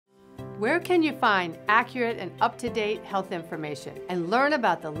Where can you find accurate and up-to-date health information and learn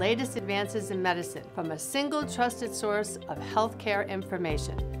about the latest advances in medicine from a single trusted source of healthcare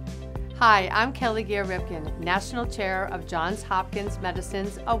information? Hi, I'm Kelly Gear-Ripken, National Chair of Johns Hopkins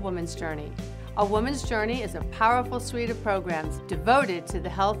Medicine's A Woman's Journey. A Woman's Journey is a powerful suite of programs devoted to the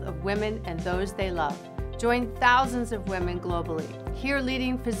health of women and those they love. Join thousands of women globally. Hear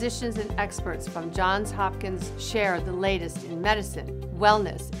leading physicians and experts from Johns Hopkins share the latest in medicine,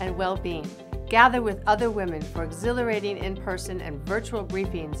 wellness, and well-being. Gather with other women for exhilarating in-person and virtual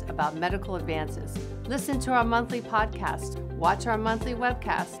briefings about medical advances. Listen to our monthly podcast, watch our monthly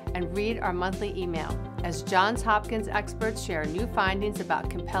webcast, and read our monthly email as Johns Hopkins experts share new findings about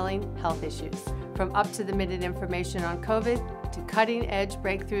compelling health issues. From up-to-the-minute information on COVID to cutting-edge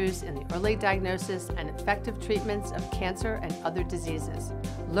breakthroughs in the early diagnosis and effective treatments of cancer and other diseases.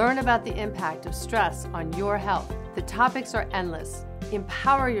 Learn about the impact of stress on your health. The topics are endless.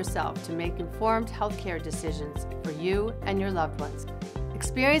 Empower yourself to make informed healthcare decisions for you and your loved ones.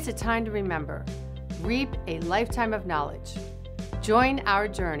 Experience a time to remember. Reap a lifetime of knowledge. Join our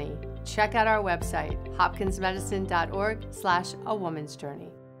journey. Check out our website,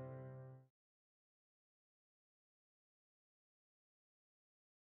 hopkinsmedicine.org/awomansjourney.